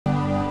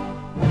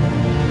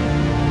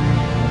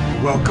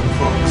Welcome,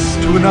 folks,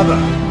 to another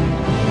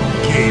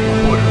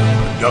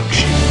GameHorder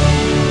production.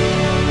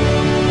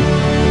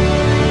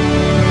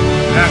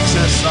 An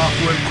Access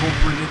Software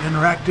Incorporated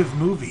interactive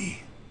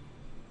movie.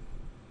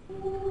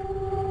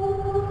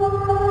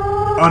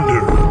 Under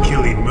a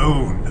Killing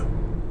Moon.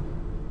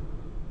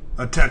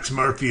 A Tex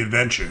Murphy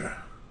adventure.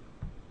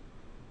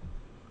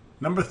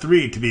 Number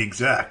 3 to be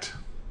exact.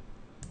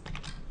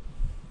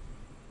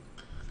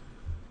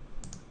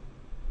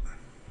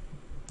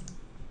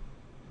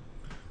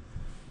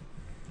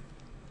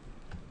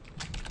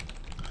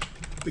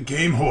 The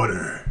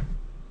GameHorder.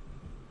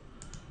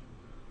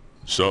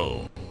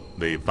 So,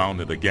 they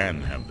found it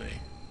again, have they?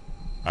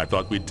 I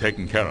thought we'd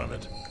taken care of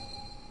it.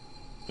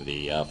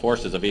 The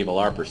forces of evil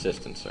are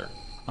persistent, sir.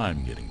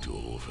 I'm getting too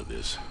old for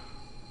this.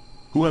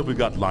 Who have we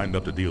got lined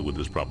up to deal with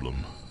this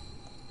problem?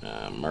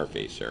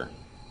 Murphy, sir.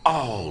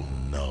 Oh,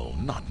 no,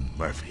 not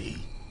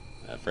Murphy.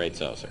 Afraid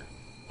so, sir.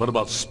 What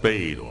about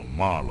Spade or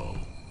Marlowe?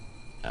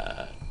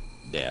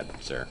 Dead,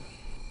 sir.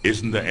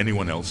 Isn't there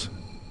anyone else?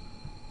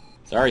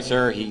 Sorry,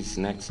 sir, he's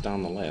next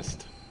on the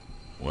list.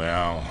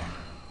 Well,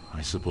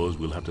 I suppose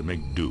we'll have to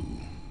make do.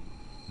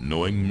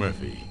 Knowing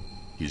Murphy,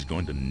 he's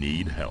going to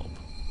need help.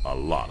 A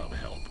lot of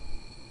help.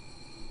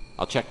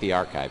 I'll check the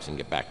archives and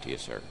get back to you,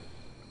 sir.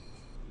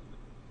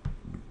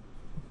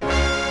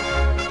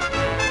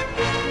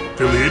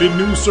 Affiliated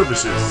News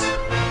Services.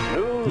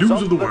 News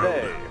of the world.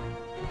 Day.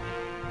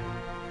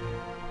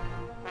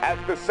 As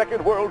the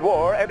Second World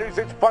War enters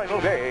its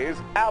final days,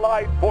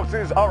 Allied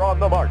forces are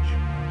on the march.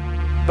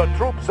 The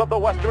troops of the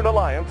Western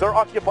Alliance are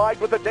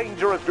occupied with the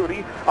dangerous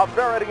duty of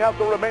ferreting out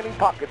the remaining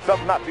pockets of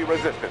Nazi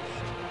resistance.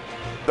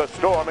 The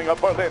storming of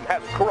Berlin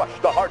has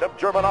crushed the heart of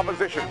German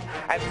opposition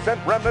and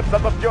sent remnants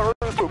of the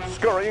Fuhrer's troops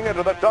scurrying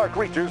into the dark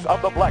reaches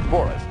of the Black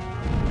Forest.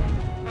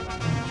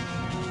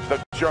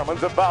 The Germans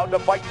have vowed to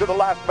fight to the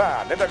last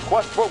man in their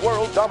quest for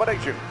world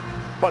domination.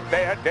 But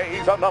their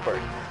days are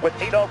numbered, with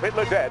Adolf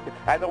Hitler dead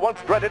and the once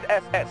dreaded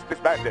SS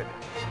disbanded.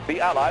 The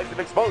Allies have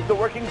exposed the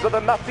workings of the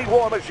Nazi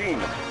war machine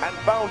and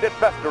found it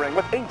festering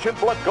with ancient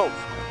blood cults,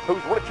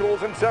 whose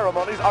rituals and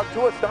ceremonies are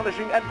too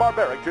astonishing and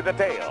barbaric to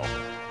detail.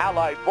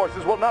 Allied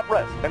forces will not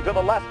rest until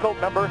the last cult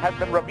member has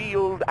been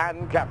revealed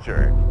and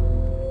captured.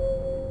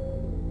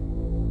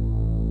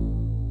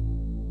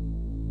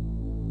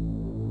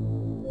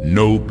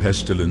 No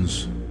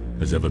pestilence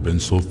has ever been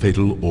so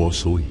fatal or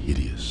so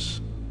hideous.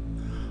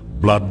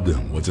 Blood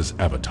was its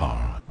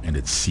avatar and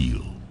its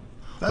seal.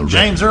 That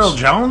James Earl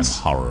Jones?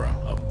 Horror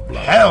of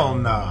blood. Hell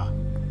nah.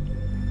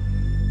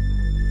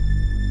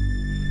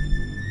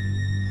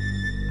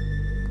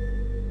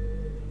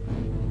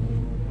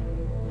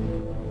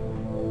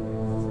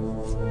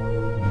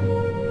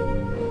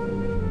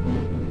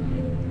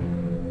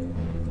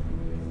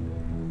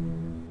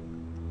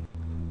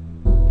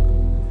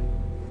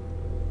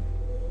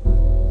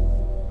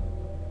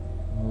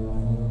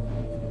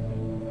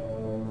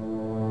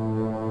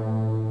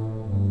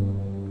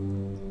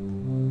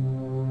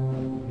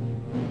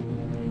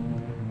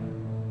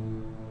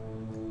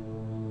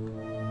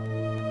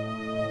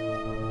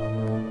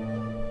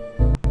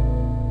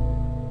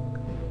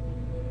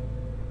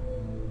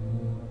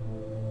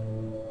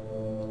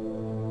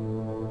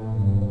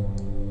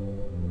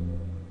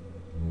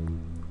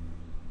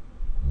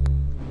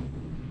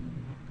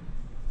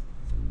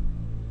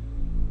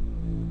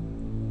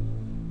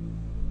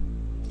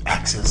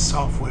 Access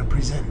Software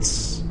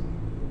presents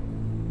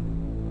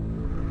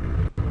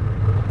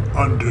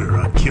Under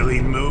a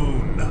Killing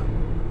Moon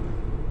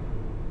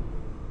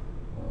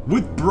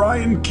with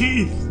Brian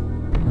Keith.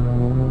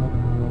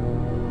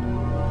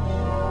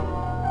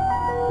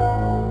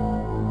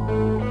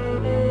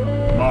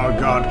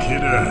 Margot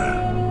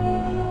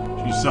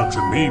Kidder, she sucks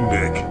a mean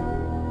dick.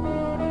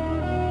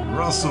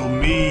 Russell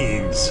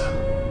Means,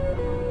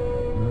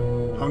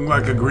 hung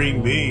like a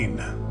green bean,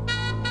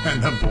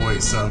 and the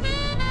voice of,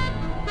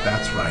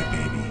 that's right,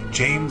 baby,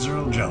 James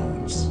Earl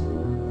Jones.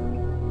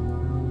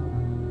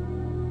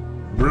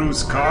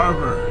 Bruce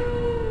Carver.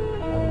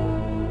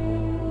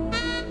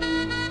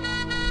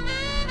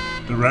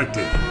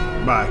 Directed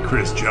by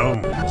Chris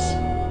Jones.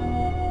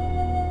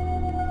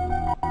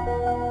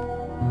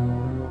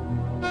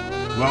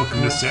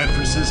 Welcome to San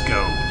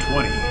Francisco,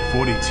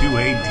 2042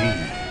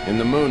 AD. In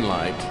the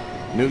moonlight,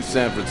 New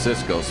San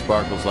Francisco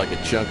sparkles like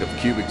a chunk of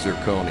cubic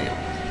zirconium.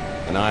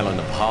 An island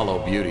of hollow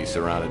beauty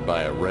surrounded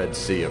by a red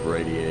sea of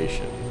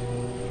radiation.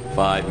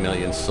 5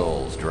 million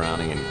souls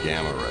drowning in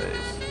gamma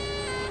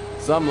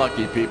rays. Some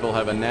lucky people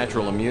have a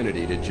natural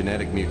immunity to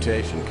genetic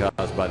mutation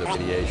caused by the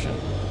radiation.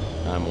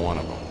 I'm one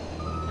of them.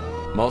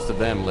 Most of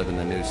them live in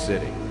the new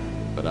city,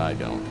 but I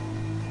don't.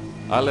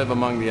 I live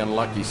among the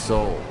unlucky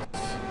souls,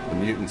 the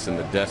mutants and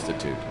the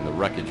destitute, and the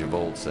wreckage of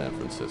old San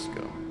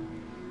Francisco.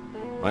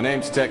 My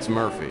name's Tex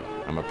Murphy.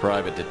 I'm a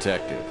private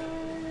detective.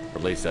 Or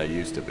at least I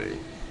used to be.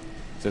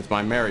 Since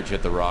my marriage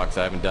hit the rocks,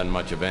 I haven't done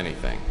much of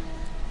anything.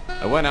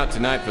 I went out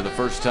tonight for the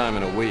first time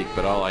in a week,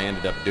 but all I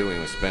ended up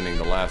doing was spending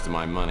the last of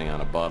my money on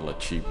a bottle of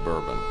cheap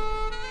bourbon.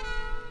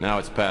 Now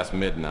it's past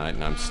midnight,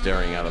 and I'm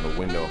staring out of the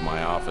window of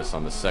my office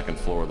on the second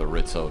floor of the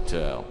Ritz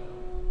Hotel.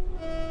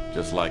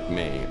 Just like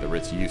me, the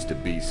Ritz used to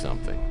be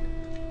something.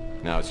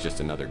 Now it's just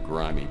another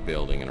grimy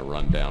building in a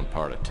rundown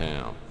part of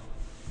town.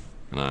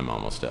 And I'm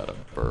almost out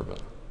of bourbon.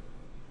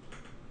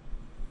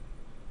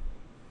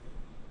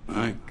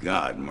 My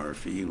God,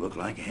 Murphy, you look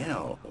like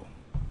hell.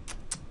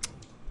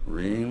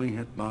 Really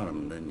hit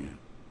bottom, didn't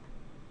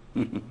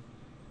you?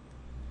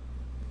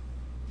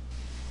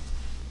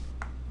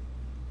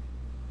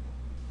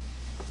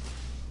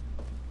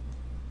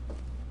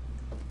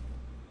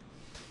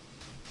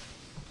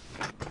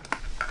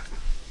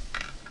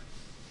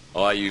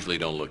 Oh, I usually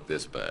don't look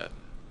this bad.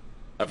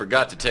 I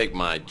forgot to take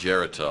my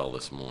Geritol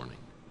this morning.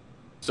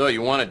 So,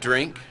 you want a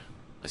drink?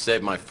 I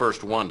saved my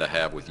first one to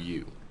have with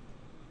you.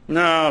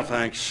 No,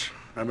 thanks.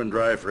 I've been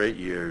dry for 8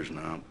 years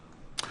now.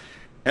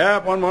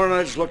 Yep, one morning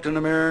I just looked in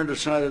the mirror and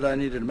decided I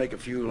needed to make a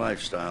few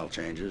lifestyle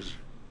changes.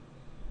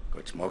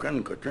 Quit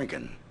smoking, quit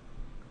drinking.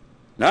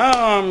 Now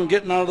I'm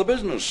getting out of the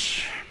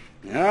business.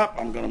 Yep,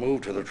 I'm gonna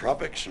move to the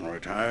tropics and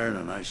retire in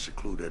a nice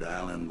secluded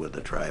island with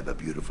a tribe of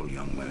beautiful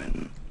young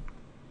women.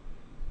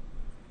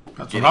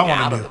 That's Getting what I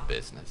want out to of do. the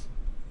business.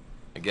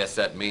 I guess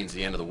that means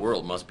the end of the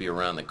world must be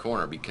around the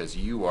corner because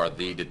you are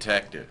the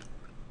detective.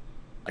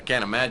 I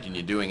can't imagine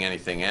you doing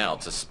anything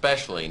else,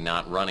 especially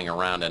not running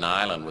around an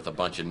island with a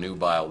bunch of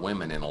nubile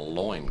women in a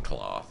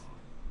loincloth.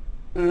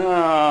 Oh,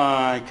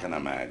 I can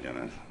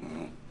imagine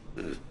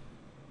it.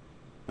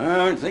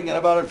 I've been thinking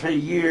about it for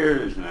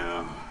years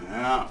now.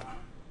 Yeah.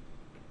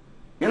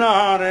 You know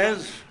how it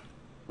is.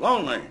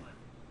 Lonely.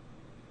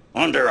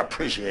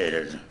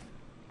 Underappreciated.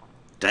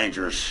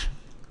 Dangerous.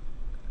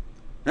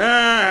 I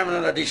haven't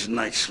had a decent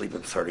night's sleep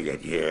in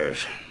 38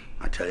 years.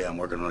 I tell you, I'm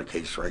working on a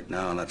case right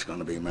now, and that's going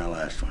to be my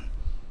last one.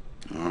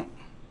 Oh.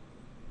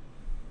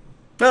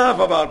 Enough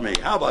about me.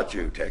 How about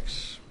you,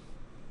 Tex?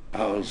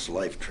 How's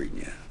life treating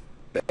you?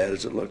 Bad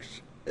as it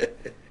looks? Well,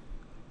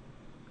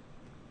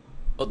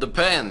 it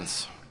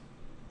depends.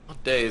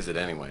 What day is it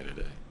anyway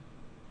today?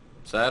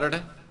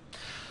 Saturday?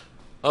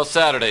 Well,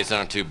 Saturdays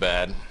aren't too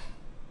bad.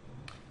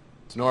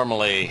 It's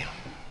normally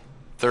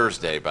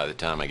Thursday by the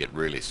time I get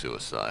really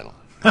suicidal.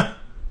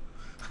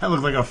 That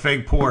looked like a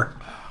fake pour.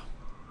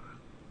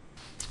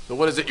 So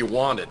what is it you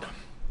wanted?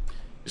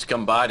 Just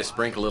come by to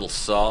sprinkle a little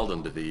salt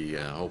into the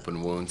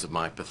open wounds of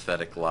my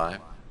pathetic life?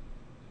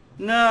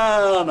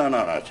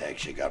 No,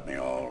 Tex, you got me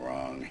all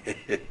wrong.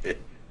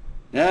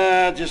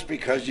 Just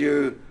because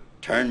you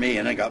turned me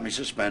in and got me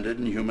suspended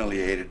and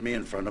humiliated me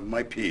in front of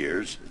my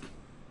peers.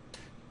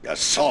 You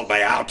sold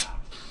me out.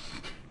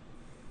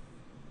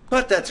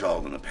 But that's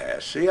all in the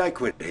past. See, I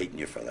quit hating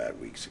you for that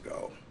weeks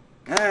ago.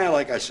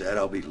 Like I said,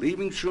 I'll be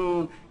leaving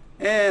soon,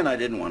 and I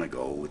didn't want to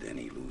go with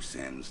any loose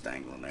ends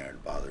dangling there to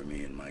bother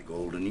me in my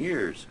golden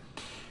years.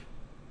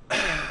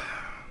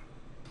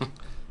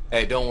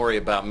 Hey, don't worry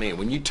about me.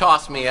 When you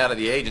tossed me out of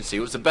the agency,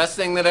 it was the best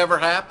thing that ever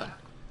happened.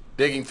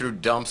 Digging through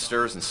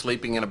dumpsters and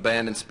sleeping in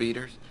abandoned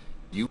speeders.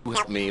 You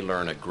helped me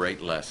learn a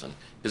great lesson.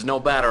 Because no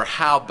matter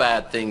how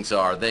bad things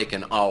are, they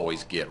can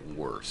always get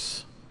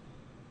worse.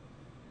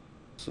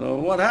 So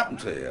what happened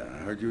to you? I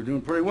heard you were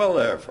doing pretty well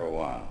there for a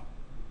while.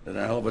 Did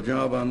a hell of a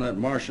job on that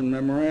Martian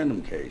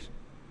memorandum case.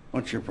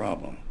 What's your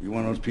problem? You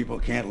one of those people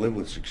who can't live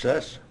with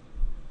success?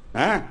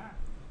 Huh?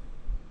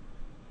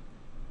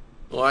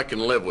 Well, I can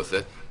live with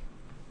it.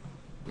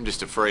 I'm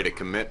just afraid of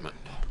commitment.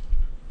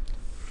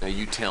 Now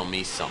you tell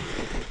me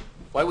something.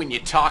 Why wouldn't you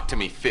talk to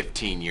me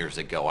 15 years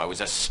ago? I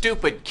was a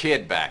stupid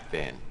kid back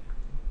then.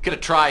 Could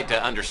have tried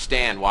to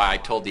understand why I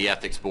told the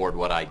ethics board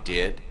what I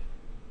did.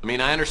 I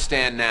mean, I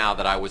understand now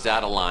that I was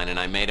out of line and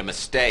I made a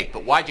mistake,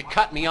 but why'd you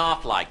cut me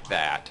off like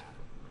that?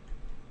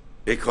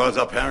 Because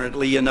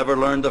apparently you never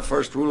learned the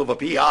first rule of a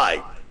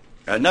PI.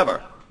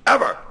 Never,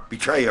 ever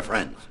betray your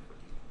friends.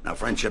 Now,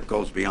 friendship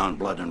goes beyond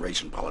blood and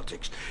race and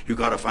politics. You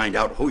gotta find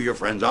out who your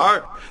friends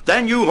are,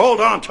 then you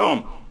hold on to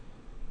them.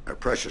 They're a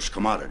precious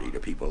commodity to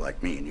people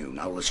like me and you.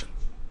 Now listen,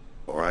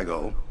 before I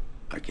go,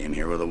 I came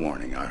here with a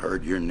warning. I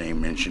heard your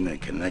name mentioned in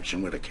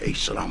connection with a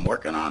case that I'm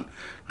working on,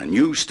 and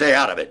you stay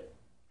out of it.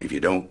 If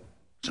you don't,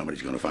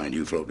 somebody's gonna find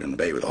you floating in the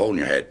bay with a hole in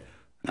your head.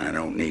 I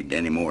don't need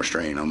any more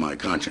strain on my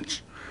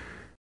conscience.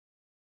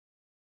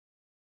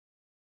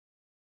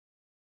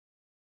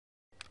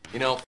 You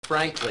know,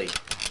 frankly,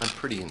 I'm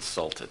pretty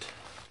insulted.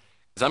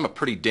 Because I'm a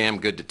pretty damn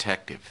good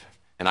detective.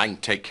 And I can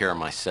take care of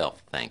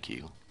myself, thank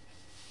you.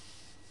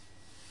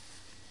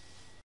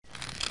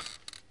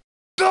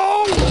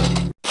 No!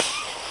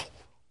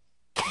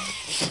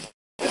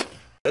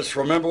 Just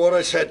remember what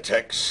I said,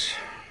 Tex.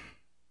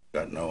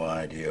 Got no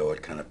idea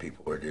what kind of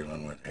people we're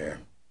dealing with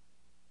here.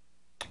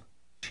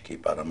 Just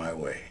keep out of my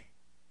way.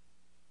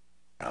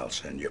 I'll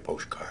send you a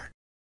postcard.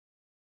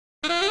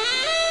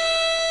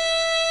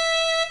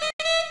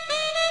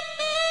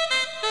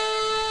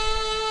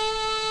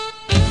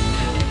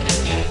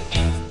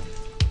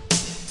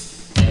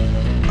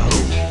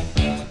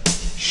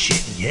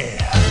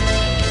 Yeah.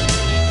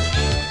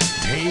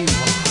 Day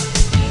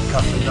one.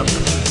 Cuffing up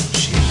the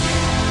friendship.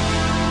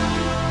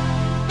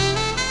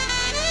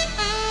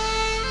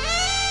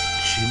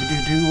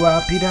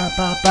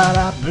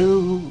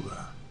 Shibba-doo-doo-wop-dee-da-ba-ba-da-boo.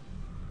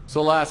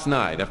 So last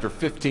night, after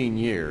 15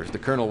 years, the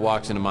Colonel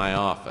walks into my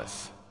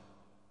office.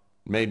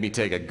 Made me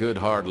take a good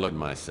hard look at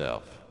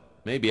myself.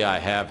 Maybe I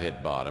have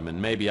hit bottom, and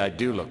maybe I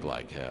do look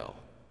like hell.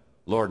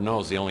 Lord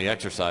knows the only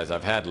exercise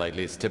I've had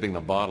lately is tipping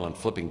the bottle and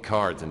flipping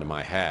cards into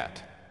my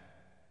hat.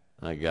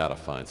 I gotta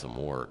find some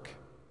work.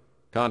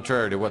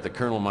 Contrary to what the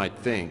Colonel might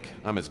think,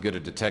 I'm as good a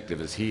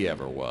detective as he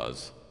ever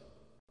was.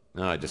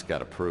 Now I just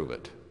gotta prove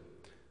it.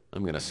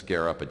 I'm gonna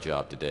scare up a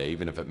job today,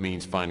 even if it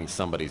means finding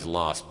somebody's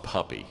lost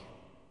puppy.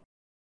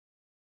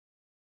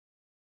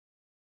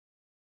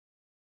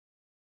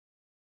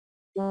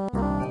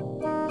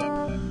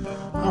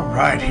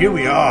 Alright, here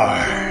we are.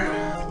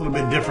 A little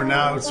bit different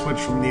now. It's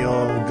switched from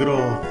the good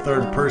old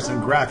third-person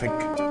graphic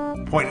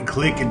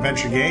point-and-click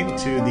adventure game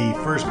to the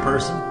first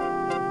person.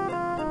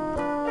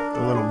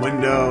 The little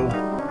window.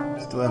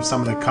 Still have some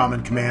of the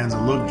common commands: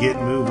 look, get,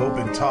 move,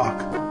 open, talk.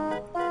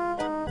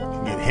 You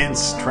can get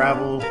hints,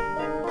 travel.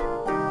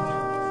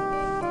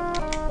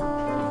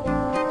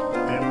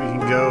 And we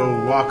can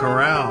go walk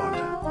around.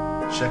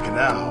 Check it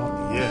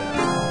out.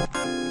 Yeah.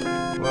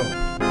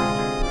 Whoa.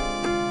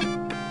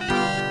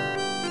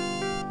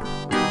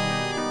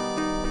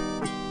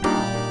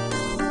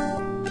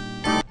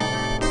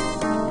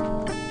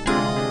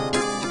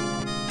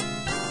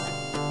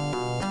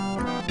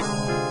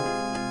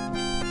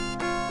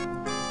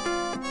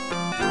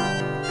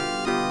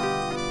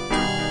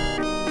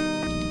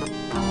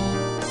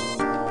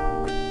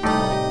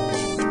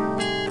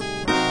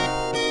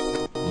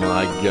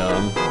 My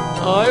gun.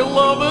 I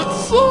love it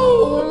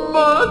so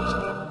much!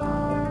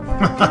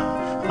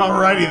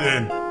 Alrighty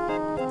then.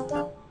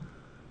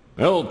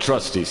 Old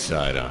trusty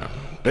sidearm.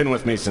 Been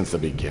with me since the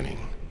beginning.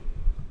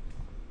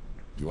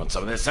 You want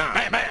some of this, huh?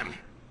 Bam, bam!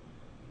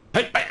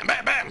 Hey, bam,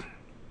 bam, bam!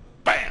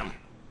 Bam!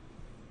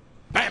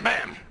 Bam,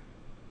 bam!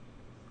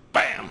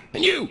 Bam!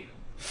 And you!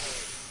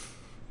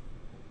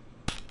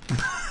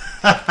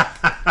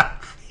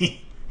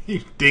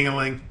 You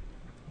ding-a-ling.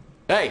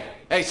 Hey,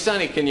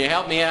 Sonny, can you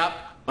help me out?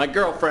 My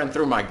girlfriend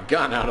threw my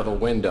gun out of the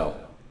window.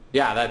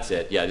 Yeah, that's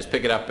it. Yeah, just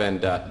pick it up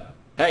and,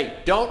 hey,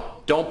 don't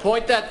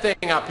point that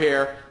thing up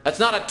here. That's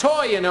not a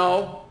toy, you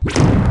know.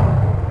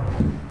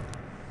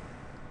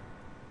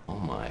 Oh,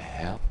 my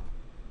hell.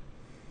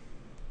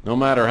 No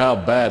matter how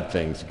bad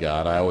things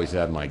got, I always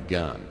had my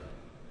gun.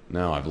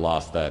 Now I've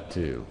lost that,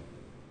 too.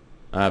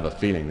 I have a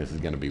feeling this is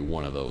going to be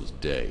one of those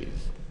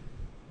days.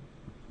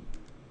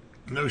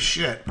 No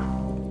shit.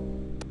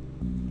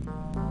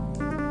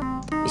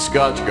 The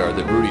Scotch guard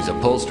that Rudy's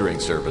upholstering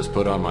service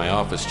put on my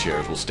office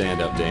chairs will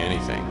stand up to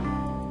anything.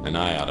 And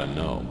I ought to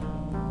know.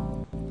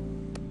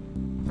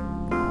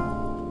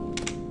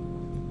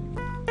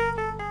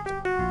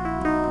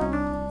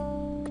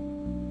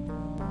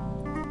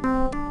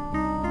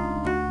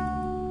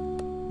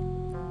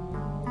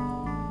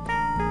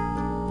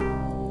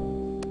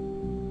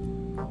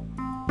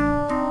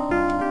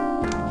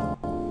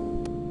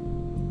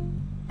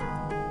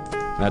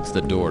 That's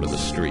the door to the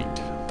street.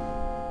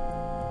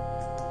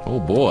 Oh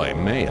boy,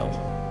 mail.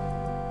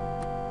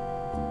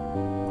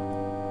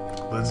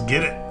 Let's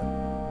get it.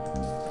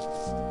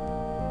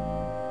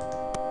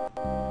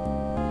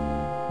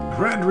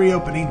 Grand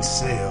reopening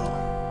sale.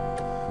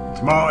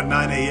 Tomorrow at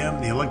 9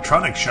 a.m., the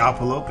electronics shop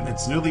will open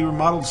its newly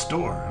remodeled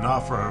store and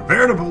offer a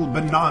veritable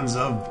bonanza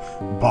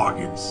of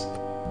bargains.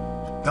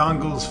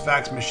 Dongles,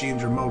 fax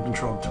machines,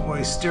 remote-controlled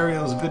toys,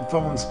 stereos,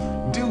 vidphones,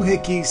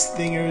 doohickeys,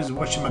 thingers,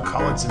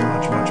 whatchamacallits, and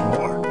much, much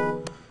more.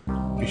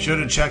 Be sure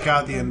to check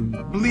out the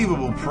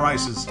unbelievable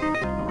prices of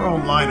our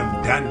own line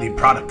of dandy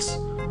products.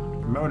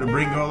 Remember to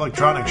bring your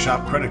electronics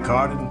shop credit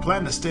card and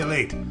plan to stay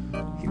late.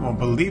 You won't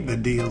believe the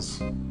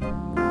deals.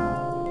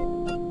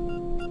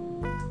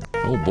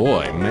 Oh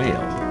boy,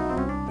 mail.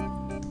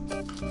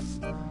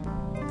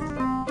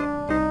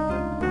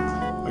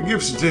 A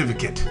gift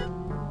certificate.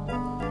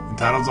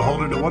 Entitles a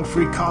holder to one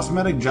free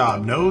cosmetic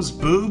job. Nose,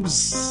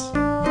 boobs,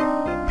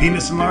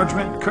 penis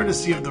enlargement,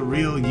 courtesy of the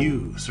Real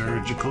You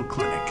Surgical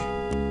Clinic.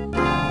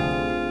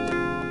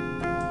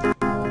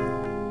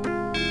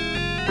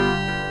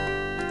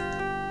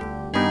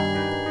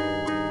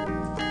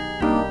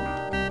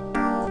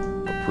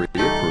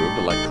 Pre-approved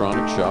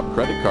electronic shop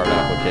credit card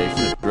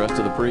application addressed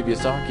to the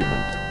previous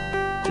occupant.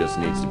 Just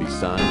needs to be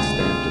signed,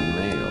 stamped, and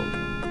mailed.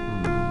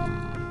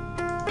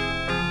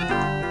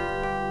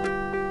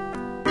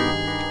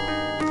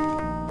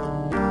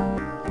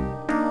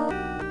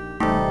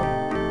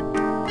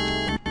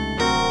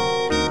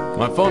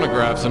 My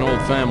phonograph's an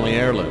old family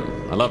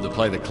heirloom. I love to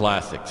play the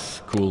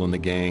classics. Kool and the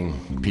Gang,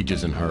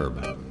 Peaches and Herb.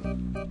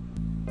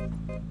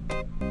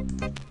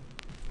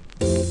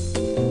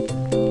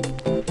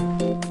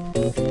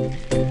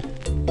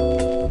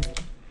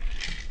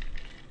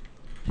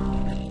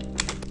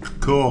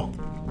 Cool.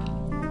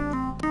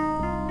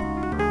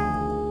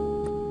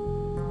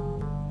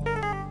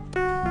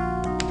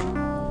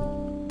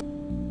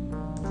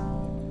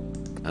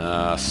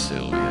 Ah,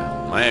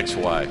 Sylvia, my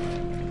ex-wife.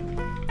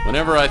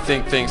 Whenever I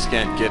think things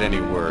can't get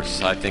any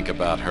worse, I think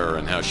about her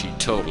and how she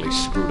totally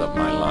screwed up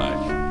my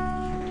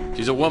life.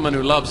 She's a woman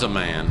who loves a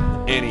man,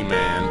 any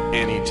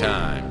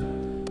anytime.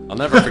 I'll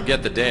never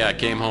forget the day I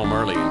came home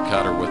early and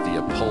caught her with the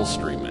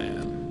upholstery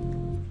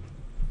man.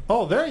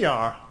 Oh, there you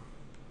are.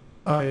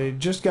 I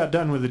just got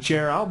done with the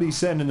chair. I'll be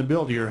sending the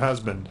bill to your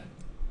husband.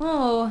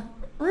 Oh,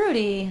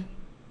 Rudy.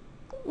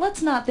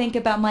 Let's not think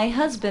about my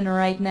husband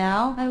right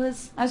now. I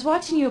was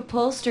watching you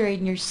upholstery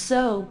and you're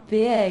so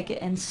big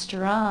and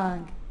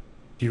strong.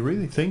 Do you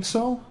really think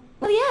so?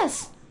 Well,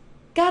 yes.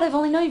 God, I've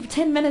only known you for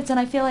 10 minutes and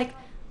I feel like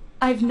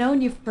I've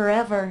known you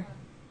forever.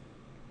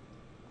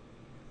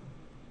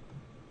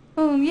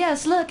 Oh,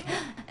 yes, look.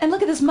 And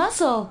look at this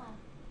muscle.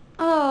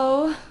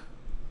 Oh.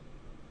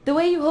 The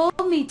way you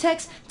hold me,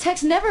 Tex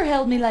never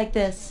held me like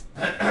this.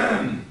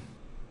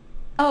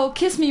 Oh,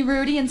 kiss me,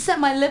 Rudy, and set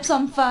my lips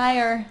on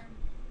fire.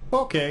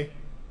 Okay.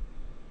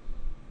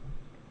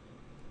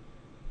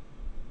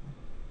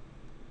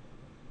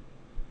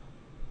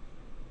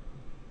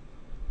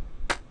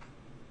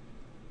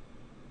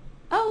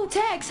 Oh,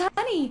 Tex,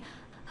 honey.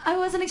 I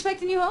wasn't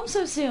expecting you home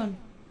so soon.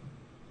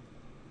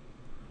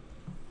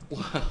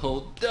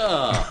 Well,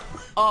 duh.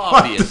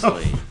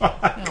 Obviously.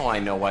 Now I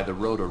know why the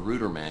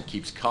Roto-Rooter man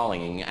keeps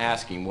calling and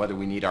asking whether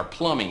we need our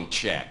plumbing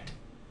checked.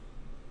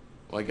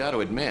 Well, I gotta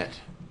admit,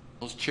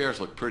 those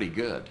chairs look pretty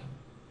good.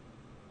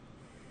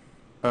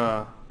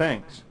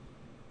 Thanks.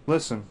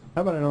 Listen,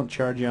 how about I don't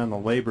charge you on the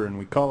labor and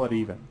we call it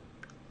even?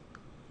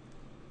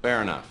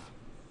 Fair enough.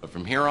 But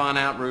from here on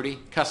out, Rudy,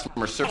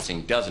 customer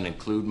servicing doesn't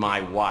include my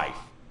wife.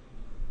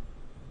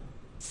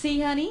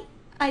 See, honey?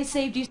 I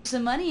saved you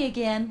some money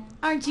again.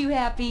 Aren't you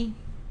happy?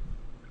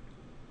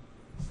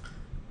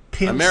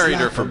 I married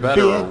her for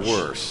better or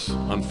worse.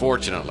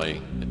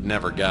 Unfortunately, it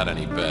never got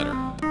any better.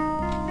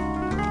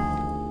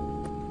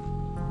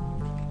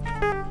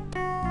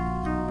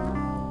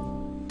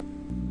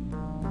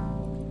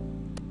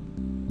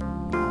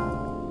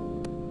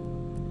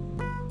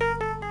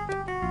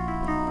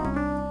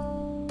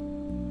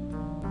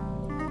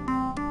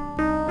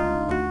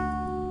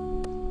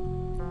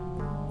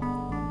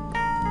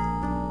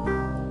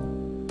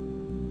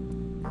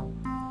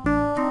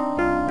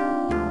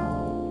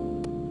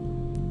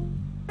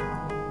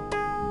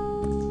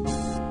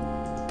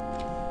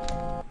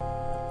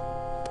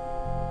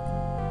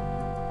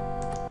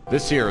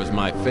 This here is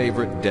my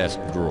favorite desk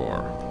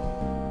drawer.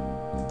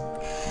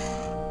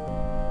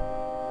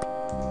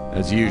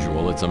 As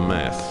usual, it's a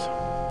mess.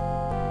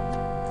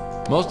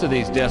 Most of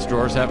these desk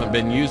drawers haven't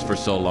been used for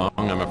so long,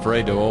 I'm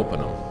afraid to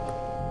open them.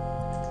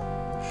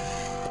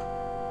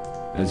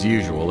 As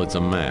usual, it's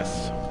a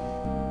mess.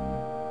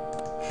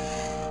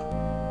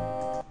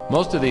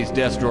 Most of these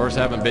desk drawers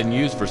haven't been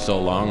used for so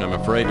long, I'm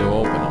afraid to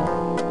open them.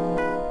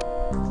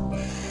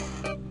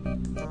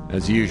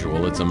 As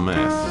usual, it's a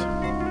mess.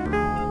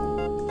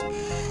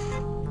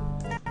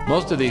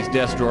 Most of these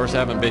desk drawers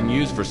haven't been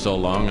used for so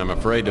long, I'm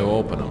afraid to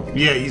open them.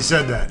 Yeah, you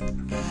said that.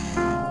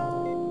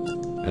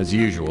 As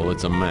usual,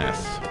 it's a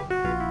mess.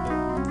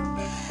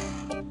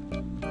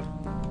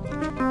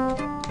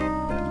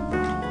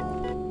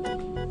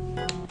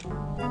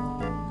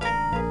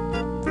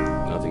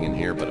 Nothing in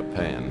here but a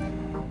pen.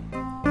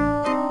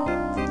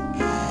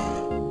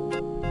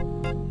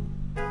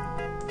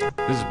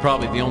 This is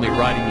probably the only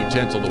writing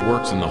utensil that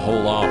works in the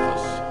whole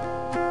office.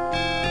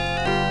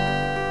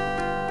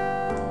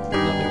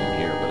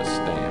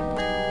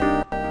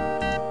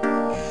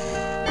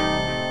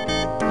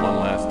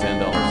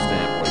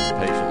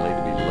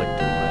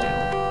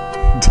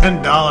 $10.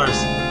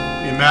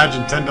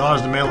 Imagine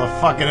 $10 to mail a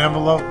fucking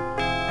envelope.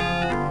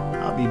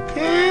 I'll be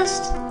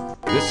pissed.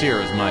 This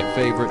here is my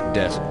favorite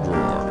desk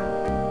drawer.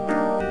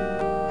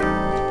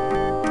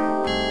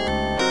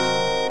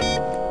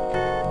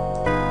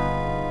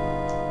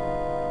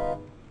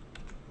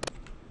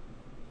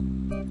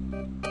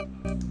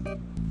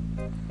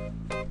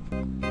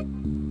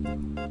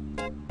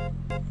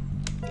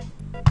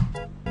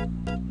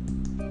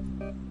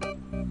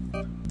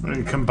 I'm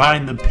going to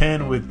combine the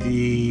pen with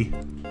the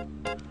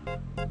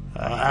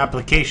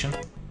application.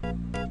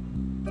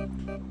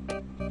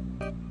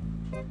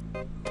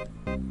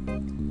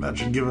 That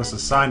should give us a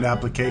signed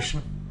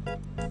application.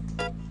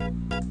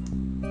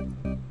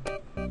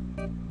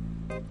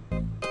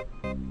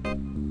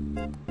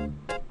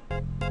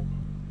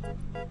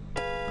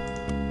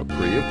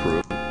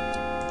 Pre-approved.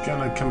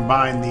 Gonna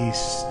combine the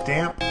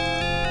stamp.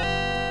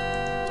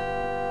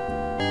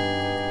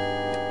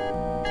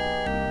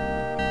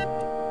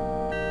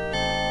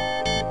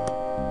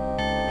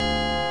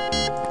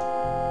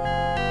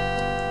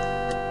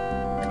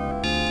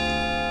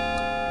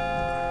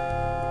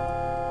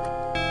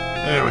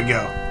 There we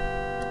go.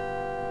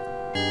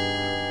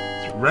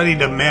 It's ready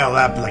to mail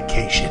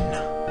application.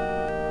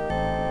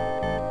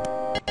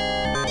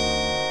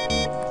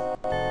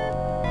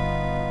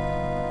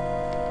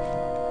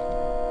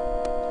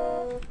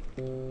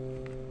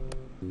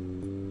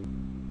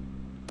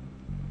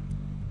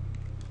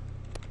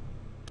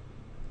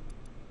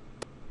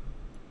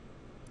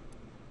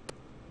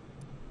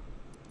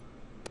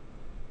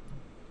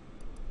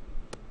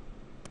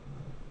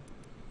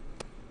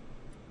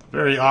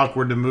 Very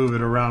awkward to move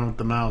it around with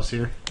the mouse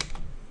here.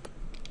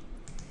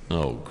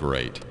 Oh,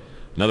 great.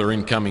 Another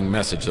incoming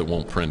message that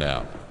won't print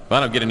out. If I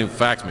don't get a new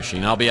fax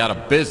machine, I'll be out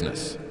of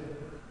business.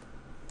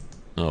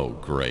 Oh,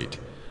 great.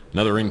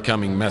 Another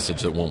incoming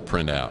message that won't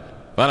print out.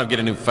 If I don't get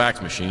a new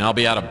fax machine, I'll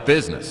be out of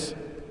business.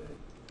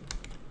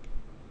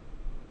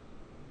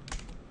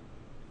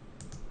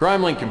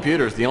 CrimeLink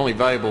Computer is the only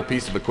valuable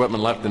piece of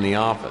equipment left in the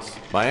office.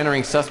 By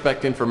entering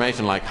suspect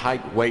information like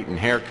height, weight, and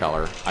hair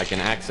color, I can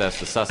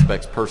access the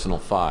suspect's personal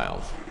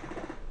files.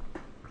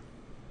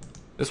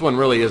 This one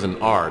really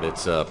isn't art,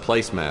 it's a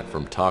placemat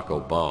from Taco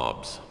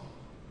Bob's.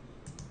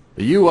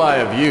 The UI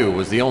of U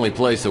was the only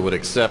place that would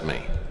accept me.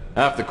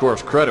 Half the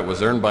course credit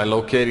was earned by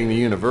locating the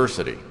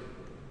university.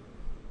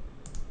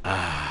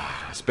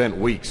 I spent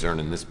weeks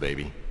earning this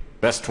baby.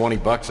 Best 20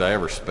 bucks I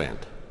ever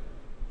spent.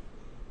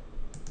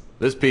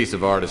 This piece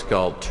of art is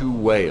called Two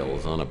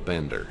Whales on a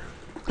Bender.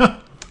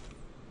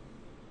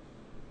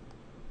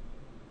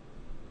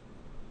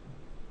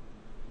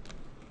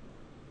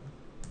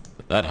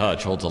 That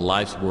hutch holds a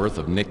life's worth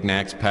of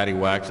knickknacks,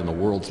 paddywhacks, and the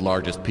world's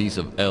largest piece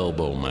of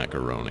elbow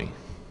macaroni.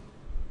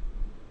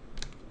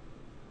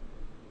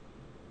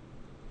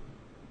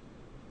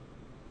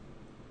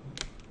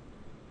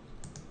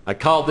 I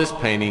call this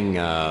painting,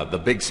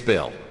 The Big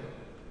Spill.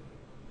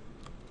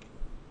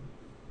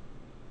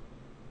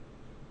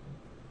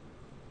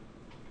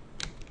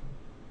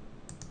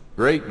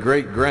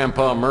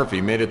 Great-great-grandpa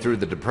Murphy made it through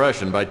the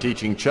Depression by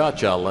teaching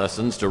cha-cha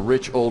lessons to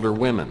rich older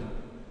women.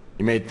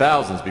 He made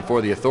thousands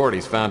before the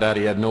authorities found out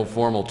he had no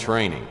formal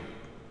training.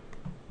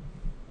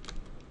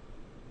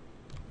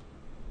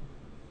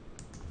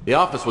 The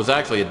office was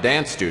actually a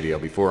dance studio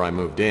before I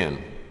moved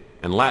in,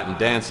 and Latin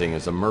dancing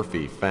is a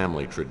Murphy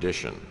family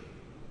tradition.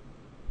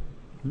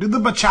 Do the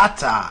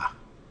bachata,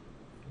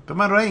 the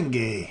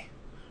merengue,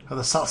 or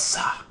the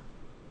salsa.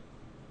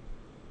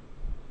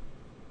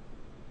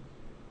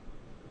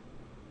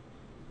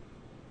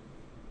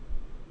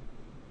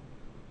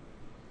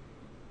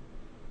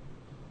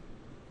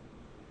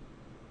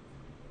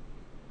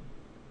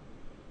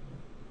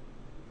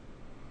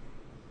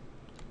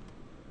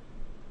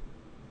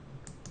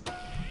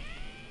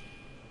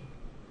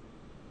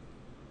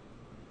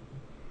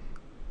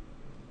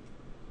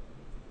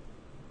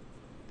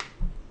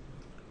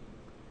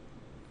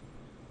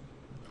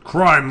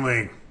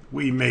 CrimeLink,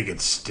 we make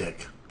it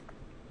stick.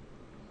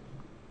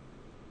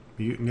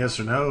 Mutant yes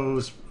or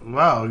no's.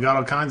 Wow, we got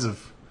all kinds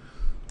of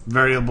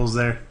variables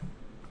there.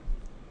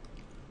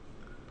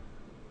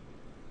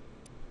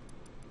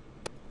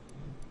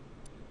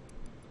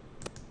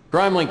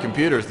 CrimeLink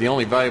Computer is the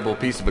only valuable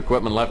piece of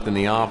equipment left in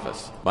the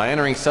office. By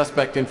entering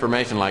suspect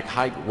information like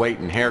height, weight,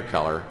 and hair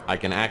color, I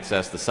can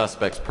access the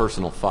suspect's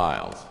personal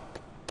files.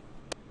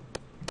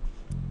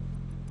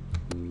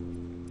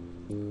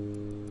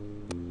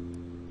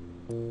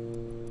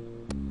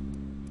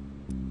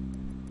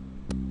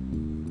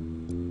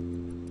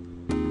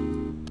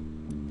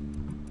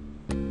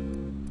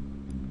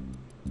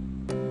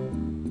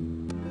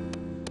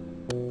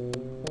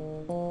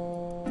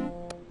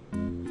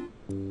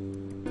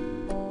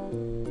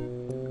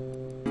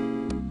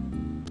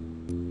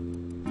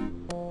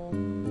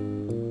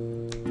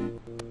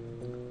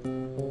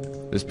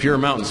 This pure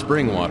mountain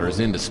spring water is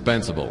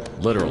indispensable,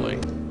 literally.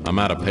 I'm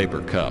out of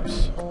paper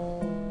cups.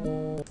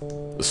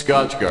 The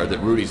Scotch guard that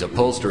Rudy's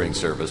upholstering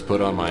service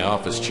put on my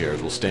office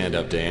chairs will stand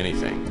up to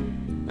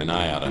anything. And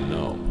I ought to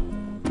know.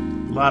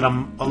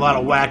 A lot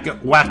of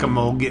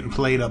whack-a-mole getting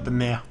played up in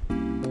there.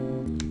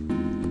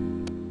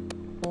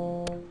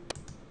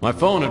 My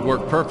phone had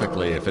worked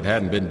perfectly if it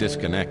hadn't been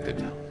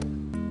disconnected.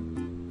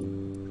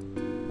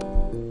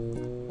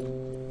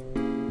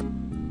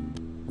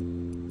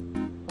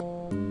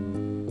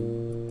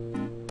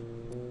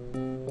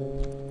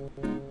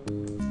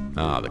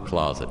 The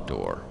closet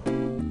door.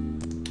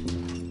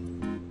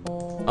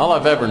 All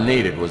I've ever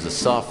needed was a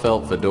soft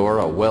felt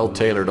fedora, a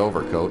well-tailored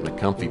overcoat, and a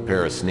comfy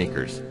pair of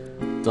sneakers.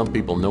 Some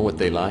people know what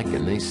they like,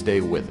 and they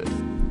stay with it.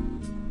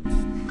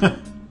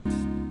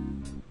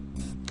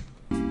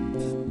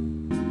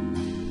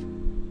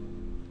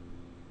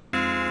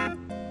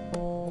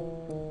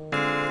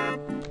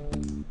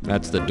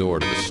 That's the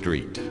door to the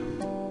street.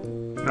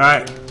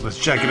 Alright, let's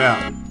check it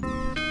out.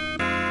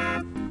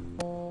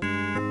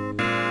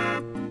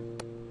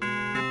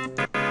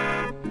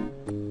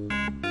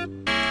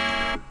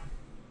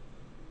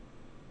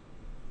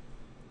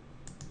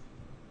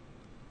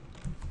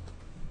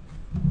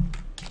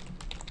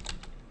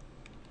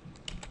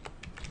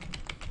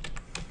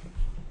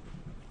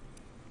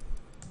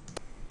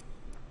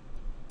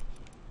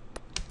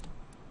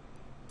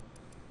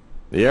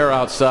 The air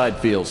outside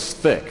feels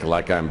thick,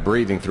 like I'm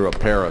breathing through a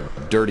pair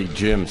of dirty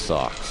gym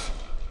socks.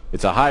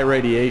 It's a high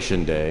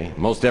radiation day.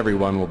 Most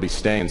everyone will be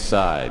staying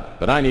inside,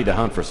 but I need to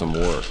hunt for some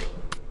work.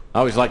 I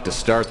always like to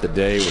start the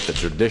day with the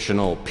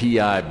traditional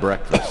PI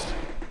breakfast.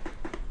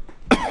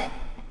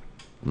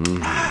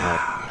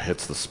 That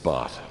hits the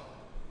spot.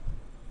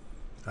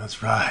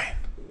 That's right.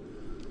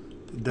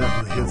 It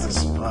definitely hits the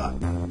spot.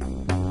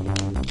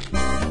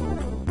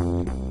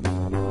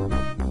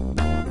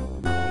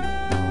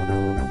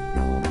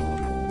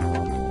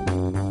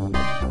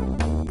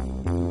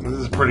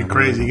 Pretty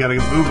crazy. You gotta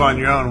move on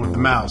your own with the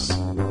mouse.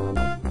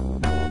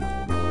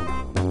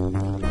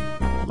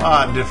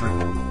 lot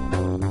different.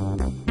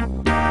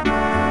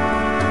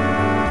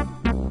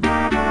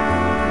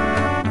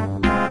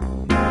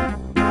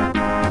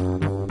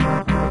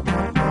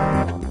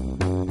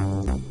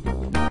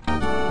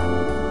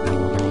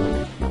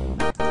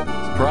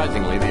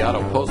 Surprisingly, the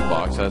auto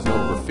postbox has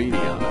no graffiti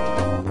on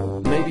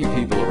it. Maybe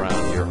people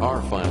around here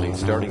are finally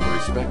starting to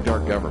respect our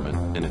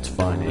government and its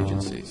fine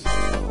agencies.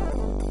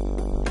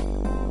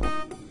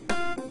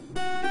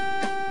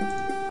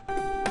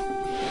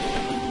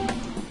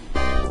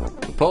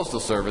 The Postal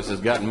Service has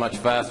gotten much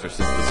faster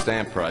since the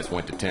stamp price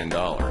went to $10.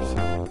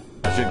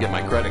 I should get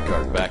my credit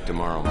card back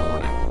tomorrow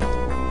morning.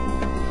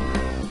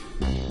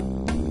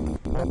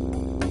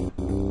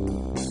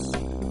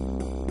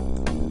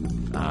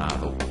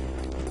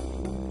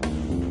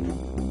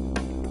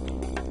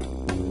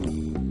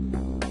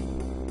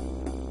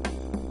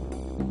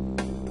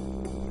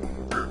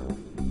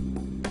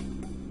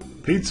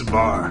 Pizza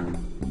bar.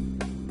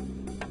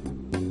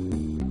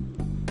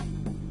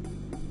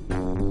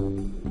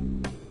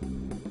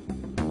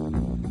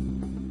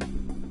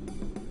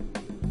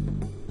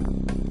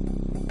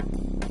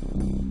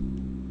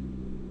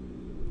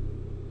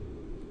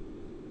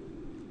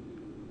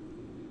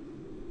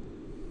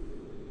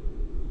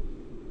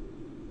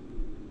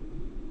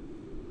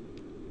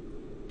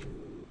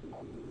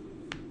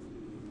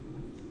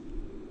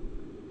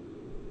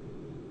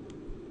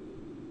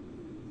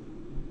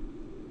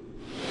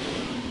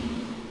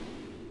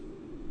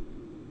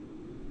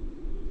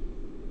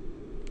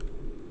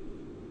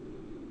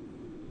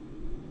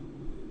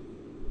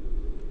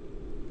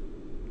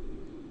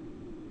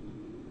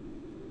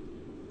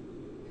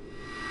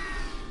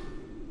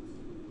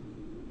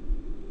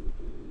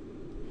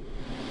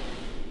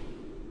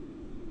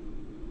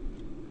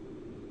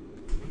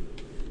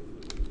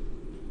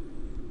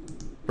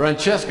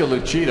 Francesca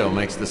Lucido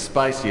makes the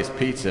spiciest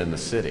pizza in the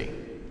city.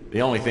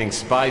 The only thing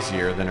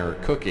spicier than her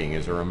cooking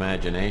is her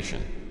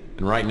imagination.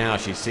 And right now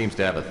she seems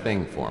to have a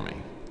thing for me.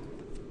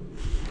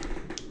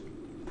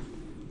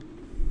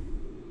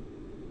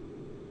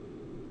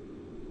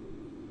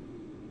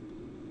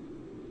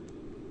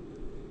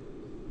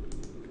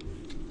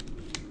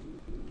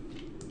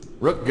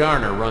 Rook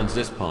Garner runs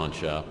this pawn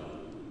shop.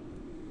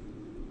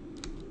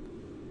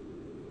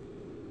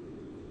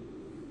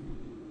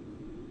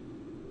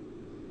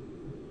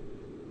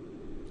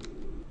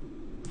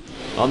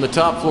 On the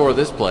top floor of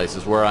this place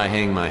is where I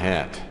hang my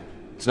hat.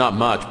 It's not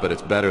much, but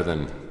it's better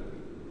than...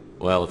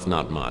 well, it's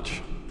not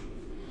much.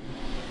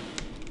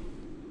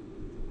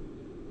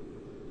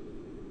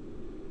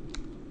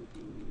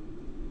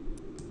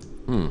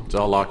 It's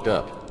all locked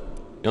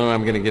up. The only way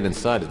I'm gonna get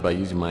inside is by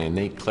using my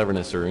innate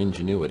cleverness or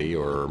ingenuity,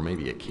 or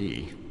maybe a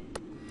key.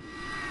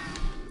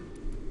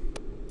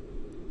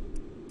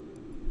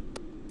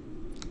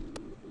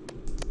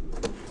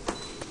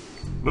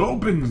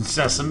 Open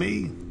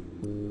sesame.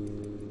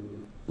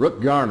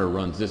 Rook Garner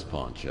runs this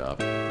pawn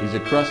shop. He's a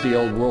crusty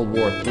old World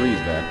War III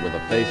vet with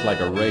a face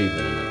like a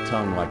raven and a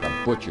tongue like a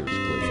butcher's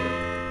cleaver.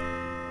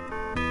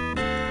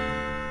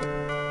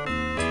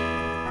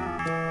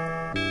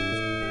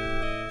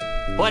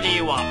 What do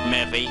you want,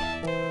 Murphy?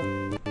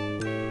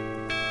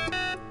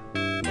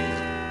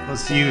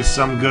 Let's use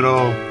some good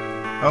old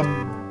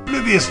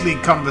obliviously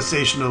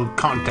conversational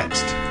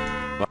context.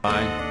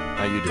 Fine.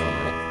 How you doing,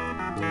 Rook?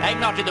 I'm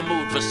not in the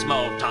mood for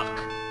small talk.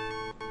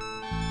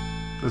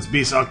 Let's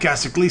be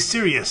sarcastically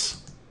serious.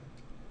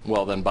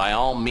 Well then, by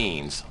all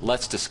means,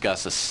 let's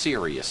discuss a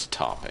serious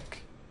topic.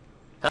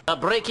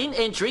 Breaking,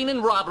 entering,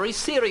 and robbery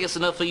serious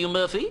enough for you,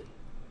 Murphy?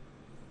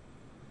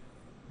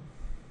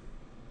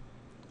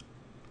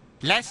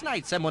 Last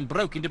night someone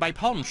broke into my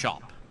pawn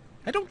shop.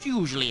 I don't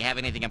usually have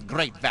anything of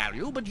great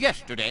value, but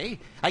yesterday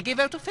I gave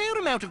out a fair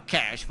amount of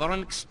cash for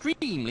an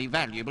extremely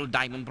valuable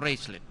diamond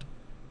bracelet.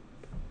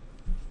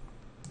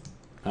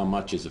 How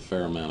much is a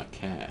fair amount of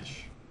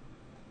cash?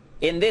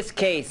 In this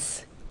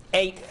case,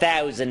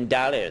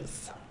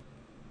 $8,000.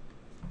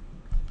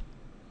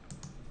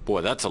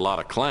 Boy, that's a lot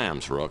of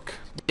clams, Rook.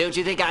 Don't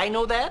you think I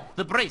know that?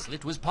 The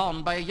bracelet was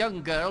pawned by a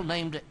young girl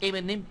named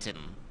Emma Nimpton.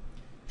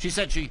 She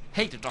said she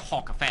hated to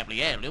hawk a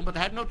family heirloom, but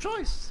had no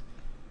choice.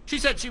 She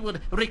said she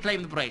would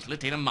reclaim the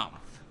bracelet in a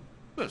month.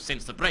 Well,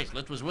 since the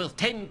bracelet was worth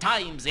 10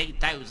 times the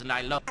 $8,000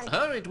 I loaned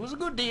her, it was a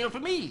good deal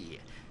for me.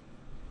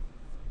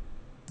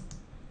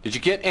 Did you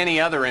get any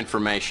other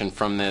information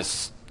from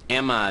this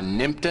Emma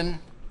Nimpton?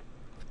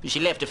 She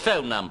left a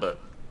phone number.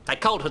 I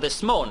called her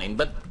this morning,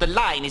 but the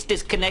line is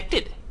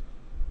disconnected.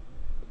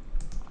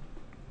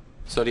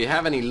 So do you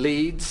have any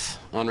leads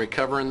on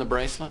recovering the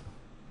bracelet?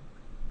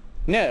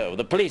 No,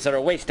 the police are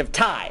a waste of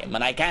time,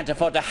 and I can't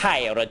afford to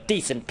hire a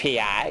decent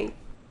PI.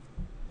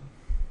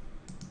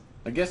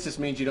 I guess this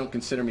means you don't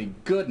consider me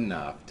good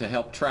enough to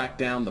help track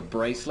down the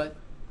bracelet?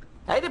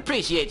 I'd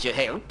appreciate your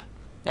help.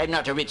 I'm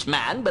not a rich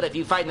man, but if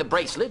you find the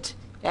bracelet,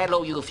 I'll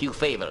owe you a few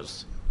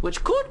favors,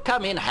 which could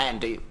come in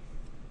handy.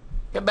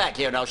 Come back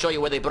here and I'll show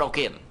you where they broke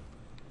in.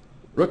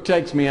 Rook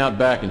takes me out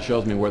back and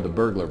shows me where the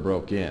burglar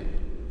broke in.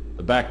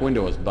 The back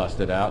window is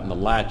busted out and the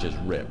latch is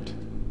ripped.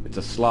 It's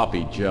a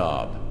sloppy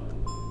job.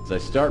 It's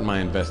As I start my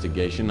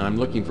investigation, I'm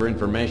looking for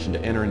information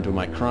to enter into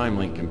my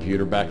crime-link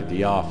computer back at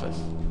the office.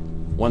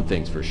 One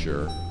thing's for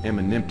sure,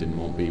 Emma Nimpton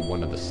won't be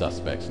one of the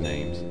suspects'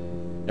 names.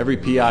 Every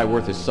PI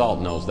worth his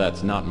salt knows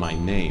that's not my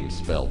name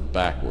spelled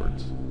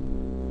backwards.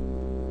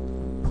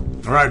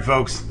 Alright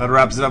folks, that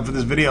wraps it up for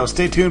this video.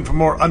 Stay tuned for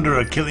more Under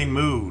a Killing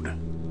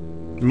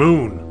Moon.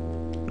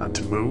 Not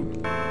to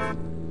moon.